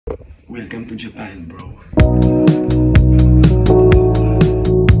Welcome to Japan, bro.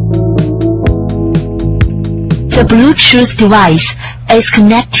 The Bluetooth device is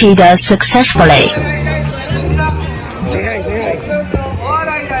connected successfully. Say hi, say hi.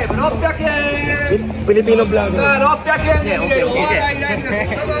 Filipino vlog. Okay.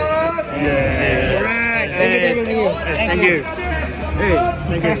 Alright. Thank you. Hey,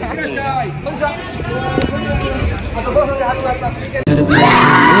 thank you.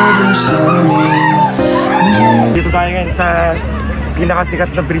 Dito tayo ngayon sa pinakasikat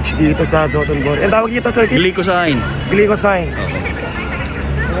na bridge dito sa Gothenburg. Ang tawag dito, sir? Glico sign. Glico sign.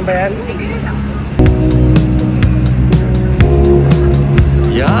 Ano ba yan?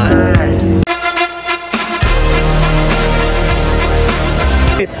 Yan.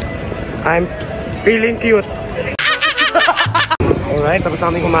 I'm feeling cute. Alright, tapos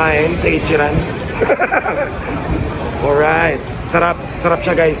kami kumain sa Ichiran. Alright, sarap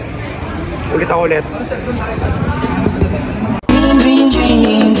siya guys. Ulit ako ulit.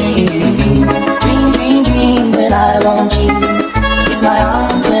 Dream when I want you. In my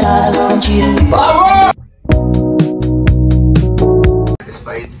arms when I want you.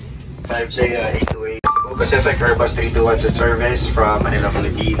 Despite 5J828 Pacific Airbus 321 service from Manila,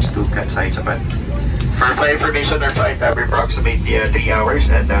 Philippines to Kansai, Japan. For flight information, our flight will approximately 3 hours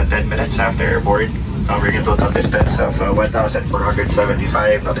and 10 minutes after airborne, covering a total distance of 1,475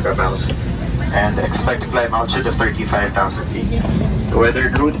 nautical miles and expected climb altitude of 35,000 feet. The weather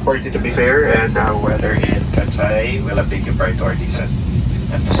route for you to be fair, and weather in Kansai will update you prior to our descent.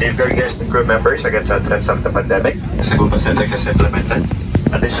 And to safeguard guests and crew members against the threats of the pandemic, Cebu Pacific has implemented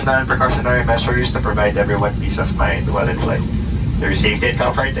additional precautionary measures to provide everyone peace of mind while in flight. Their safety and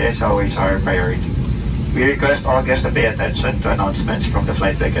comfort is always our priority. We request all guests to pay attention to announcements from the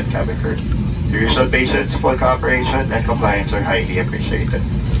flight deck and cabin crew. Your usual patience, full cooperation, and compliance are highly appreciated.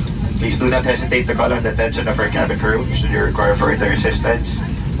 Please do not hesitate to call on the attention of our cabin crew should you require further assistance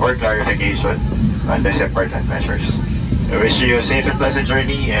or clarification on these important measures. I wish you a safe and pleasant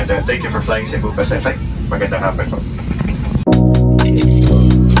journey, and thank you for flying Cebu Pacific. Magandang hapon po.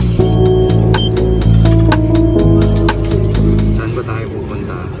 Saan ba tayo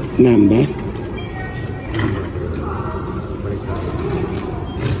pupunta? Namba?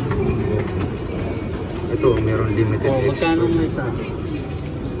 Ito, meron limited magkano mo isa?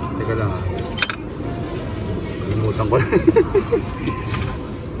 Teka lang. Kalimutan ko.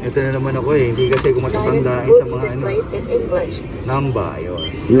 Ito na naman ako eh. Hindi kasi ko matatandaan sa mga ano. Namba, yun.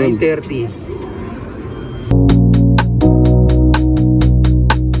 9:30.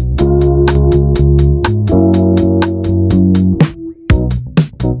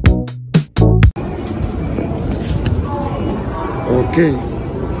 Okay.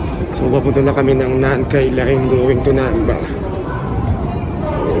 So, papunta na kami ng Nankai line going to Namba.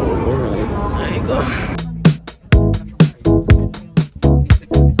 So, alright. There you go.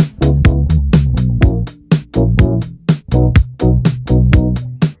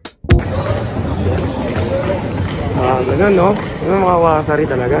 Ganun, no? Ganun makawasari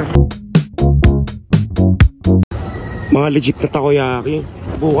talaga. Mga legit na takoyaki.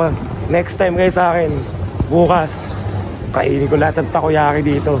 Bukas. Next time guys sa akin. Bukas. Kainin ko lahat ng takoyaki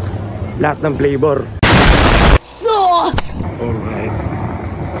dito. Lahat ng flavor. Alright.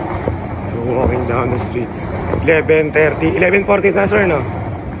 So, walking down the streets. 11:30. 11:40 na, sir, no?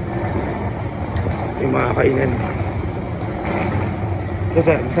 Yung mga kainan. Ito,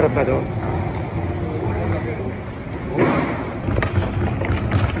 sir. Masarap na to.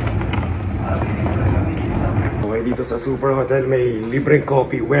 Okay, dito sa Super Hotel may libreng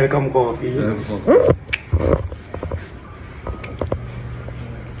coffee. Welcome coffee.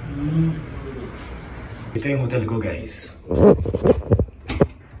 Ito yung hotel ko, guys.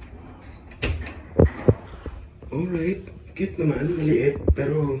 Alright. Cute naman. Maliit.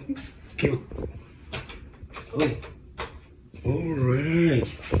 Pero cute. Oh. Alright.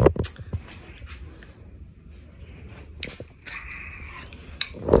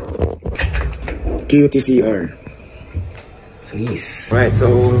 Cutie CR. Nice. Alright,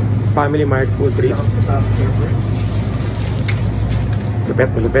 so family mart food trip.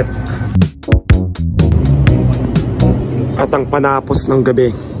 Lupet. At ang panapos ng gabi.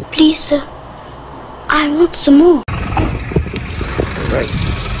 Please, sir. I want some more. Alright.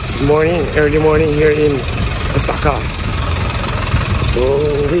 Good morning. Early morning here in Osaka. So,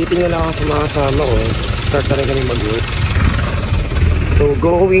 waiting na lang ako sa mga kasama ko. Start na rin kami mag-work. So,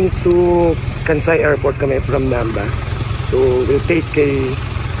 going to Kansai Airport kami from Namba. So, we'll take a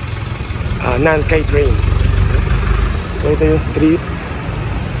Nankai train. So, ito yung street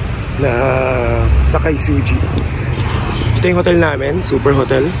na Sakai Suji. Ito yung hotel namin, Super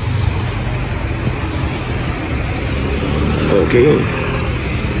Hotel. Okay.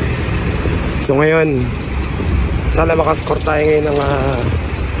 So ngayon, sana makascore tayo ngayon ng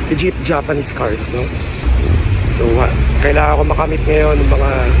legit Japanese cars, no? So kailangan ko makamit ngayon ng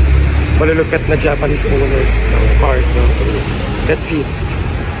mga malulupit na Japanese owners ng cars, no? So let's see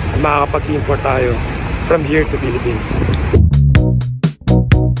kung makakapag-import tayo from here to Philippines.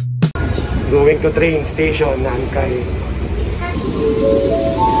 Going to train station, Nankai.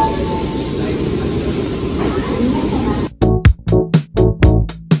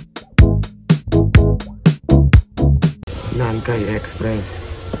 Nankai Express.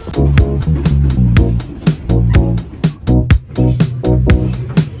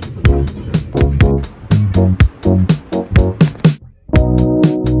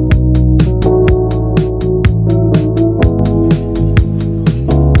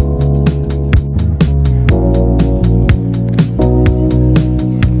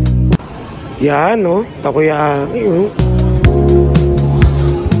 Yan, no? Takoyaki, no?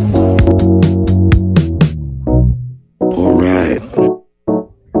 Alright.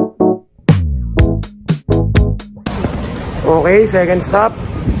 Okay, second stop.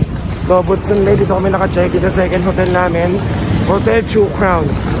 Robertson Lake. Dito kami naka-check sa second hotel namin. Hotel Chu Crown.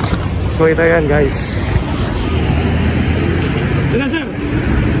 So, ito yan, guys. Ito na, sir.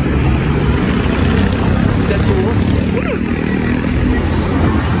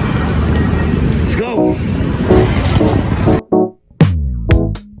 Let's go.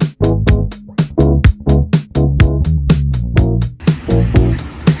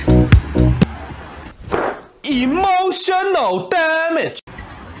 Emotional damage.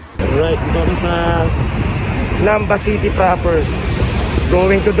 Alright, dito kami sa Namba City proper.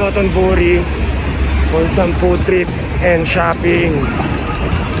 Going to Dotonbori for some food trips and shopping.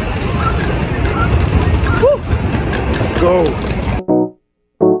 Woo! Let's go.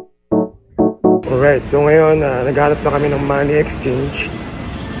 Alright, so ngayon naghanap na kami ng money exchange.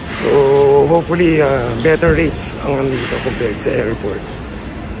 So hopefully better rates ang nandito compared sa airport.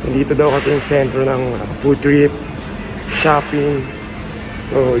 So dito daw kasi yung sentro ng food trip, shopping.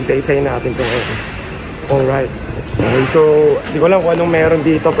 So isa-isayin natin ito ngayon. Alright. Okay, so di ko alam kung anong meron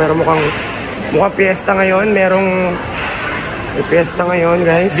dito, pero mukhang piyesta ngayon. May piyesta ngayon,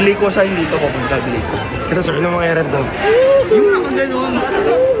 guys. Bili ko sa dito ko punta, bili ko. Pero sir, anong mangyayari daw? Yung nakaganon.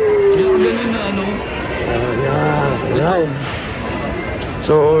 Yung ganun na ano. Yeah, right.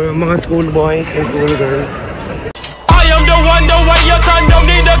 So yung mga school boys and school girls. I am the one, the way your son don't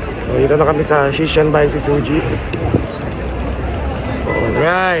need a... So dito na kami sa Shishan by si Suji.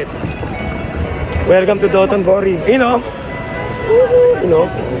 Alright. Welcome to Dotonbori. You know?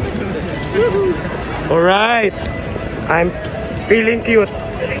 Alright. I'm feeling cute.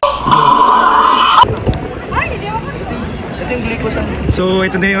 So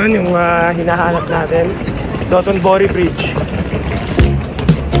ito na yun, yung hinahanap natin. Dotonbori Bridge.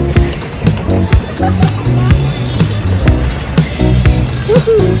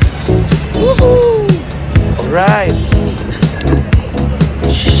 Alright.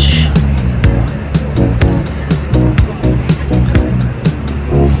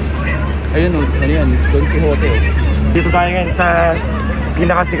 Ayun o, ano yan? Don Quixote o. Dito tayo ngayon sa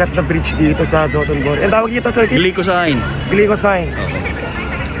pinakasikat na bridge dito sa Dotonbori. Ang tawag dito, sir? Bili ko sa akin. Glico sign.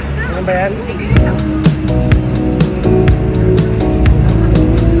 Ano ba yan?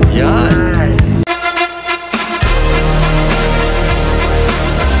 Yan.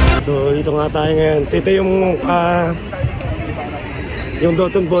 So dito nga tayo ngayon. So ito yung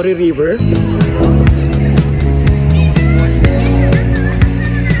Dotonbori River.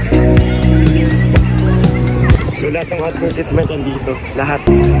 So lahat ng advertisement andito. Lahat.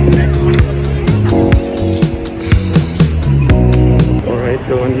 Alright,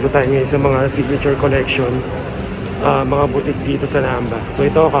 so andito tayo ngayon sa mga signature collection. Mga boutique dito sa Namba. So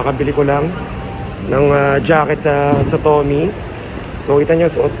ito, kakabili ko lang ng jacket sa Tommy. So kita nyo,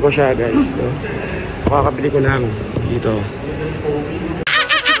 suot ko siya, guys. So kakabili ko lang dito.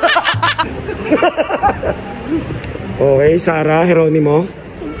 Okay, Sarah Geronimo.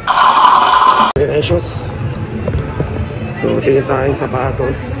 Precious. So tingin tayong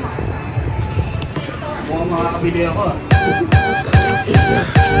sapatos. Mukhang makakabili ako ah.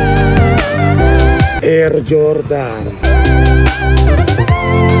 Air Jordan.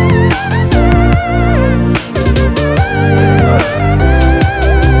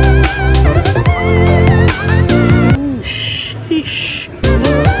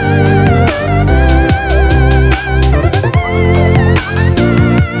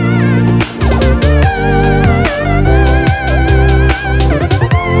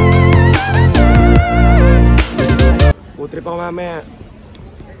 Trip ako mamaya.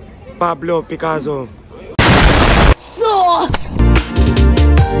 Pablo Picasso. So Okay,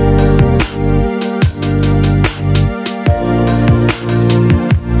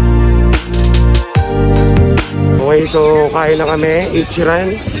 so kain na kami,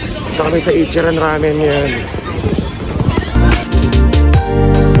 Ichiran. Sa kami sa Ichiran Ramen ngayon.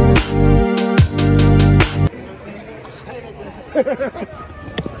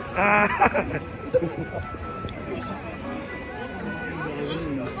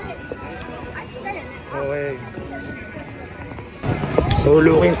 Okay. So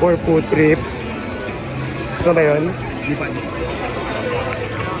looking for food trip. Ano ba yun?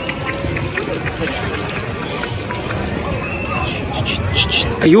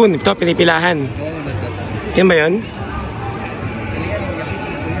 Ayun, ito pinipilahan. Yan ba yun?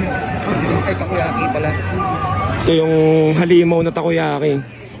 Ay, takoyaki pala. Ito yung halimaw na takoyaki.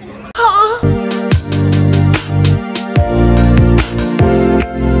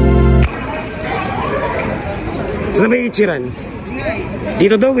 Saan ba yung Ichiran?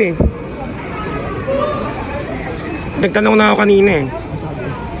 Dito daw eh. Nagtanong na ako kanina eh.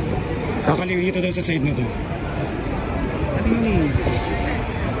 Kakaliw dito daw sa side na to.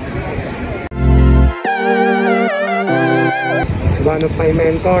 It's one of my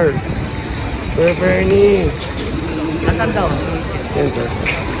mentor, Sir Bernie. Nasaan daw? Yan sir.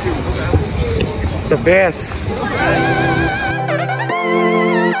 The best.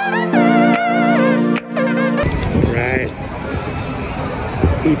 Alright.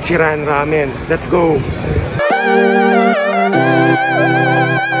 Ichiran Ramen. Let's go.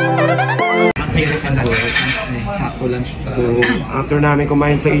 So, after namin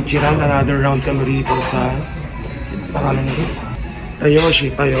kumain sa Ichiran, another round kami rito sa pangalan nito? Tayoshi.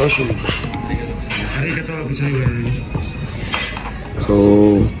 Arigato gozaimasu. So,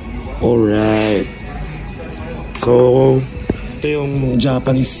 alright. So, ito yung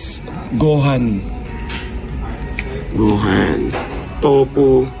Japanese Gohan.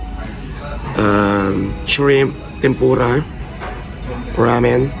 Tofu, shrimp, tempura,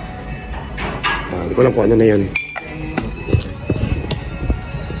 ramen. Hindi ko lang kung ano na yun.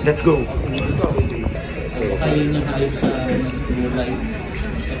 Let's go! So,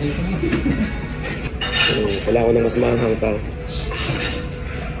 wala ko na mas maanghang pa.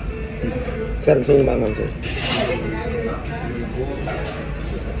 Sir, gusto niyo maanghang, sir?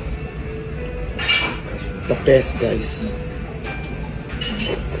 The best, guys.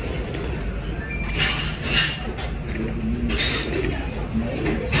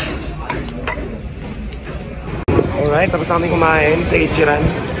 Alright, tapos namin kumain sa Ichiran.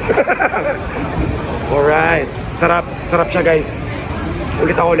 Alright, sarap siya guys.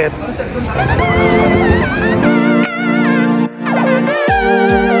 Ulit ako ulit.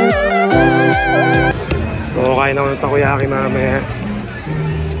 So, kain ako ng takoyaki mamaya.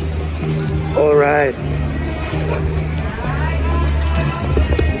 Alright.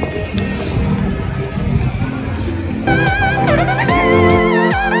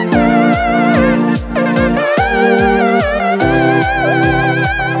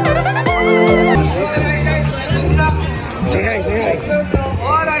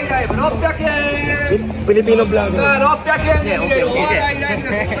 Filipino vlog. 600 yen. Okay.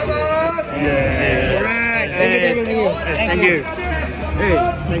 Alright. Thank you. Hey,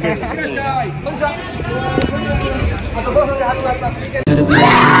 thank you.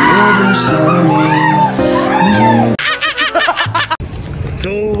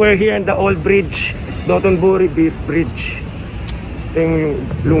 So we're here in the old bridge, Dotonbori Bridge. Ito yung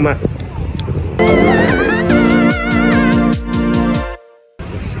luma.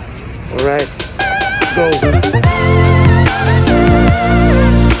 Alright. Go.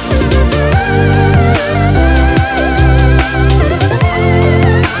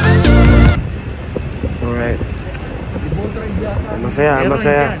 Alright. So,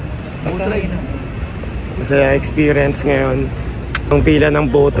 masaya experience ngayon. Ang pila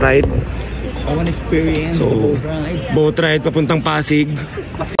ng boat ride. One experience. So, boat ride papuntang Pasig.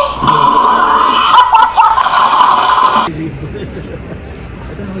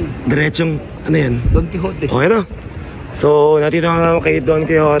 Diretsong, ano yan? Don Quixote. Okay na. So, natito nga kay Don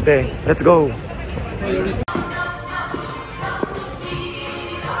Quixote. Let's go!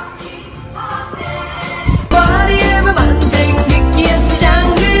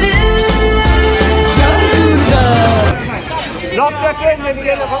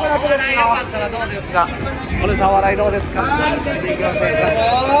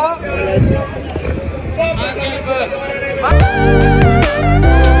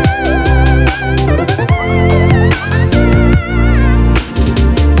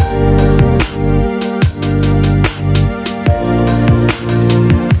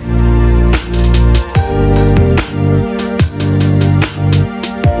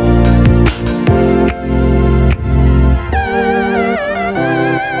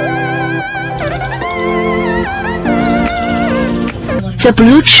 The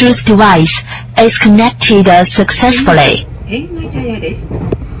Bluetooth device is connected successfully. 天狗茶屋です。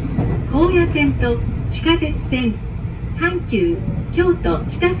高野線と地下鉄線、阪急、京都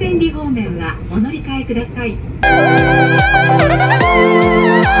北千里方面はお乗り換えください。